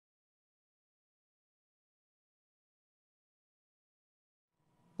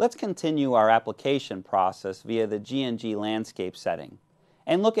Let's continue our application process via the G&G landscape setting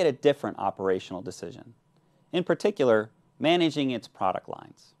and look at a different operational decision, in particular, managing its product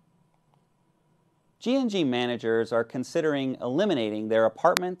lines. G&G managers are considering eliminating their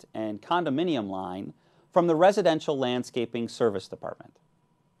apartment and condominium line from the residential landscaping service department.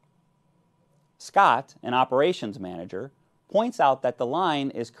 Scott, an operations manager, points out that the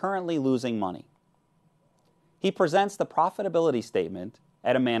line is currently losing money. He presents the profitability statement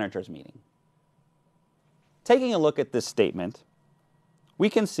at a manager's meeting. Taking a look at this statement,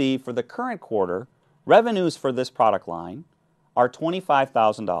 we can see for the current quarter, revenues for this product line are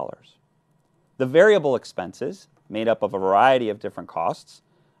 $25,000. The variable expenses, made up of a variety of different costs,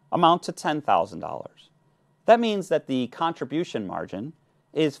 amount to $10,000. That means that the contribution margin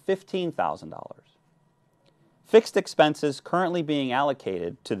is $15,000. Fixed expenses currently being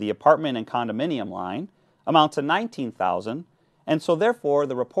allocated to the apartment and condominium line amount to $19,000, and so therefore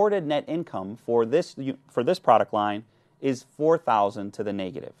the reported net income for this product line is $4,000 to the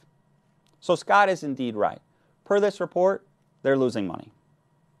negative. So Scott is indeed right. Per this report, they're losing money.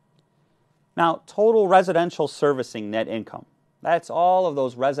 Now, total residential servicing net income, that's all of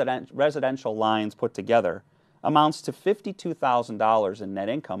those residential lines put together, amounts to $52,000 in net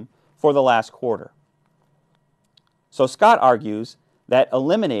income for the last quarter. So Scott argues that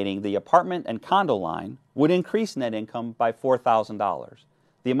eliminating the apartment and condo line would increase net income by $4,000,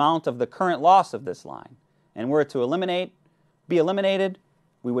 the amount of the current loss of this line. And were it to be eliminated,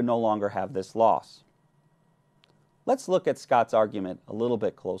 we would no longer have this loss. Let's look at Scott's argument a little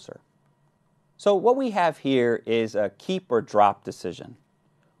bit closer. So what we have here is a keep or drop decision.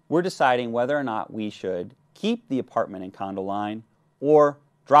 We're deciding whether or not we should keep the apartment and condo line or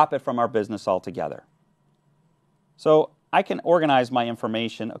drop it from our business altogether. So I can organize my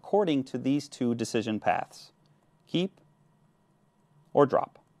information according to these two decision paths: keep or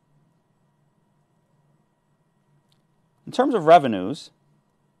drop. In terms of revenues,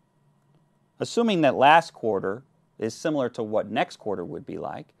 assuming that last quarter is similar to what next quarter would be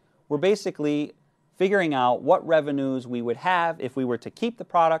like, we're basically figuring out what revenues we would have if we were to keep the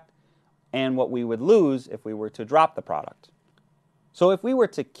product and what we would lose if we were to drop the product. So if we were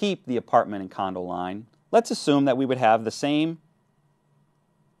to keep the apartment and condo line, let's assume that we would have the same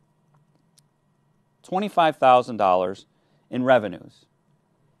 $25,000 in revenues.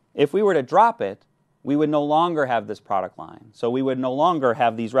 If we were to drop it, we would no longer have this product line, so we would no longer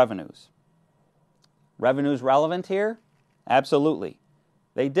have these revenues. Revenues relevant here? Absolutely.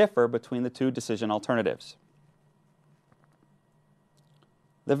 They differ between the two decision alternatives.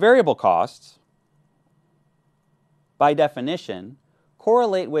 The variable costs, by definition,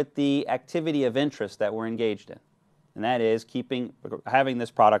 correlate with the activity of interest that we're engaged in, and that is having this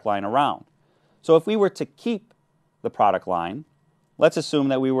product line around. So if we were to keep the product line, let's assume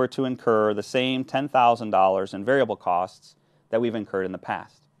that we were to incur the same $10,000 in variable costs that we've incurred in the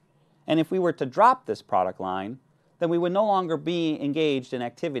past. And if we were to drop this product line, then we would no longer be engaged in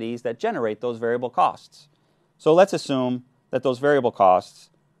activities that generate those variable costs. So let's assume that those variable costs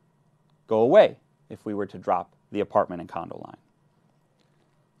go away if we were to drop the apartment and condo line.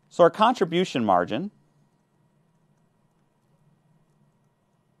 So our contribution margin,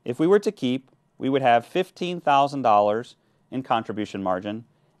 if we were to keep, we would have $15,000 in contribution margin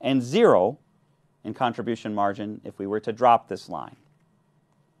and $0 in contribution margin if we were to drop this line.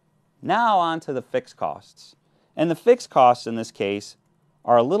 Now on to the fixed costs. And the fixed costs in this case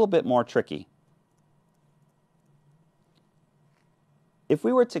are a little bit more tricky. If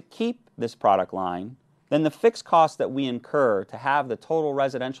we were to keep this product line, then the fixed cost that we incur to have the total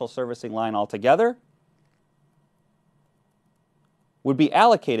residential servicing line altogether would be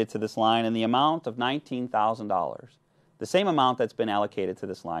allocated to this line in the amount of $19,000, the same amount that's been allocated to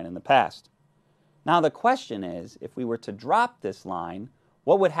this line in the past. Now the question is, if we were to drop this line,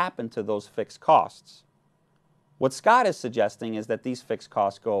 what would happen to those fixed costs? What Scott is suggesting is that these fixed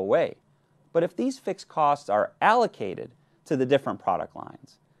costs go away. But if these fixed costs are allocated to the different product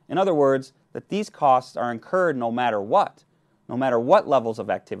lines, in other words, that these costs are incurred no matter what levels of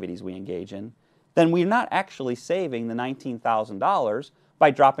activities we engage in, then we're not actually saving the $19,000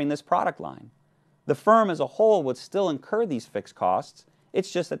 by dropping this product line. The firm as a whole would still incur these fixed costs,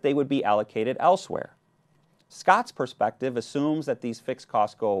 it's just that they would be allocated elsewhere. Scott's perspective assumes that these fixed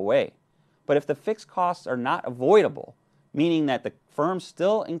costs go away. But if the fixed costs are not avoidable, meaning that the firm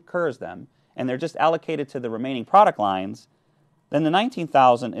still incurs them and they're just allocated to the remaining product lines, then the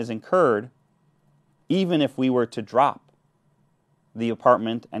 $19,000 is incurred even if we were to drop the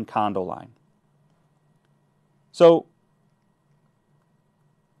apartment and condo line. So,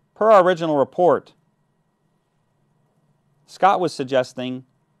 per our original report, Scott was suggesting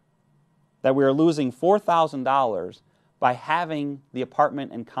that we are losing $4,000 by having the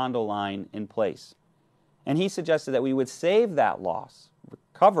apartment and condo line in place. And he suggested that we would save that loss,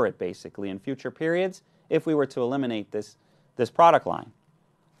 recover it basically in future periods if we were to eliminate this product line.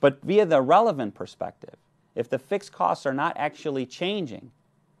 But via the relevant perspective, if the fixed costs are not actually changing,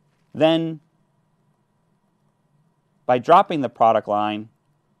 then by dropping the product line,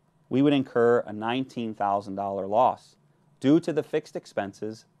 we would incur a $19,000 loss due to the fixed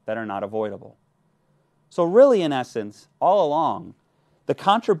expenses that are not avoidable. So really, in essence, all along, the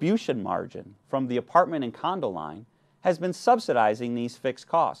contribution margin from the apartment and condo line has been subsidizing these fixed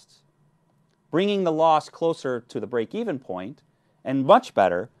costs, bringing the loss closer to the break-even point and much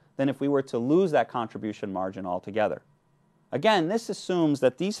better than if we were to lose that contribution margin altogether. Again, this assumes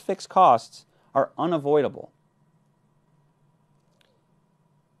that these fixed costs are unavoidable.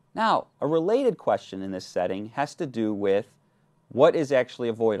 Now, a related question in this setting has to do with what is actually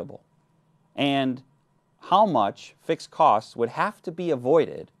avoidable and how much fixed costs would have to be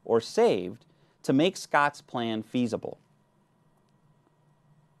avoided or saved to make Scott's plan feasible.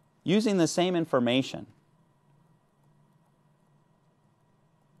 Using the same information,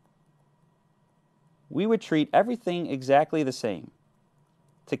 we would treat everything exactly the same.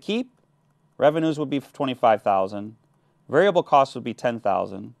 To keep, revenues would be $25,000, variable costs would be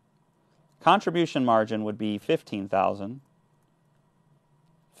 $10,000, contribution margin would be $15,000,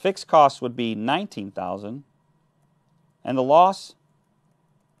 fixed costs would be $19,000, and the loss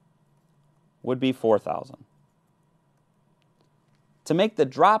would be $4,000. To make the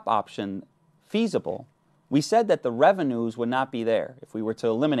drop option feasible, we said that the revenues would not be there if we were to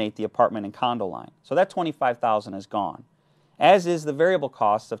eliminate the apartment and condo line. So that $25,000 is gone, as is the variable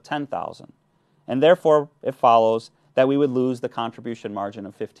costs of $10,000. And therefore, it follows that we would lose the contribution margin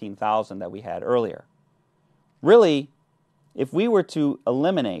of $15,000 that we had earlier. Really, if we were to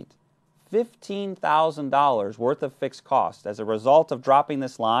eliminate $15,000 worth of fixed costs as a result of dropping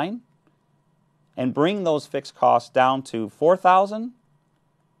this line and bring those fixed costs down to $4,000,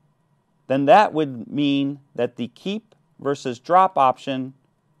 then that would mean that the keep versus drop option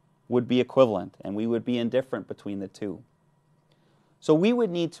would be equivalent, and we would be indifferent between the two. So we would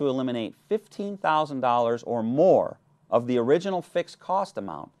need to eliminate $15,000 or more of the original fixed cost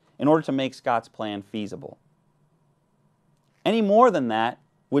amount in order to make Scott's plan feasible. Any more than that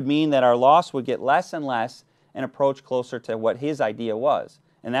would mean that our loss would get less and less and approach closer to what his idea was,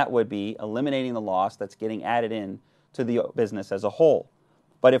 and that would be eliminating the loss that's getting added in to the business as a whole.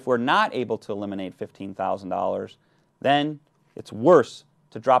 But if we're not able to eliminate $15,000, then it's worse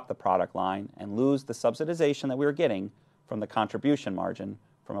to drop the product line and lose the subsidization that we were getting from the contribution margin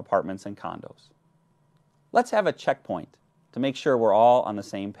from apartments and condos. Let's have a checkpoint to make sure we're all on the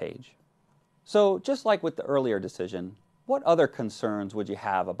same page. So just like with the earlier decision, what other concerns would you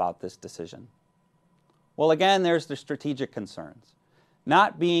have about this decision? Well, again, there's the strategic concerns.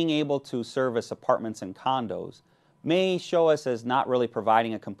 Not being able to service apartments and condos may show us as not really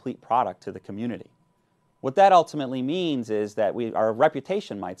providing a complete product to the community. What that ultimately means is that our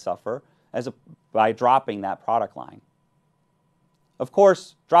reputation might suffer by dropping that product line. Of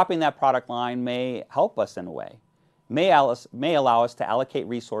course, dropping that product line may help us in a way, may allow us to allocate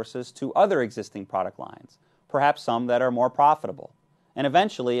resources to other existing product lines, perhaps some that are more profitable, and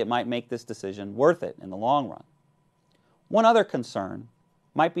eventually it might make this decision worth it in the long run. One other concern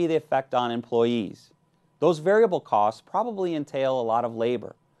might be the effect on employees. Those variable costs probably entail a lot of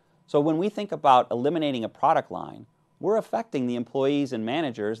labor. So when we think about eliminating a product line, we're affecting the employees and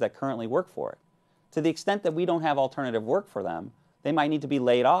managers that currently work for it. To the extent that we don't have alternative work for them, they might need to be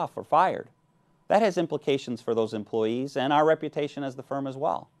laid off or fired. That has implications for those employees and our reputation as the firm as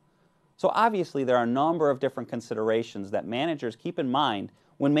well. So obviously there are a number of different considerations that managers keep in mind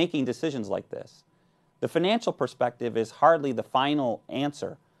when making decisions like this. The financial perspective is hardly the final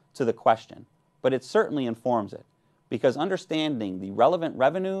answer to the question, but it certainly informs it, because understanding the relevant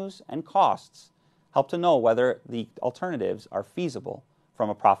revenues and costs help to know whether the alternatives are feasible from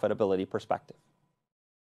a profitability perspective.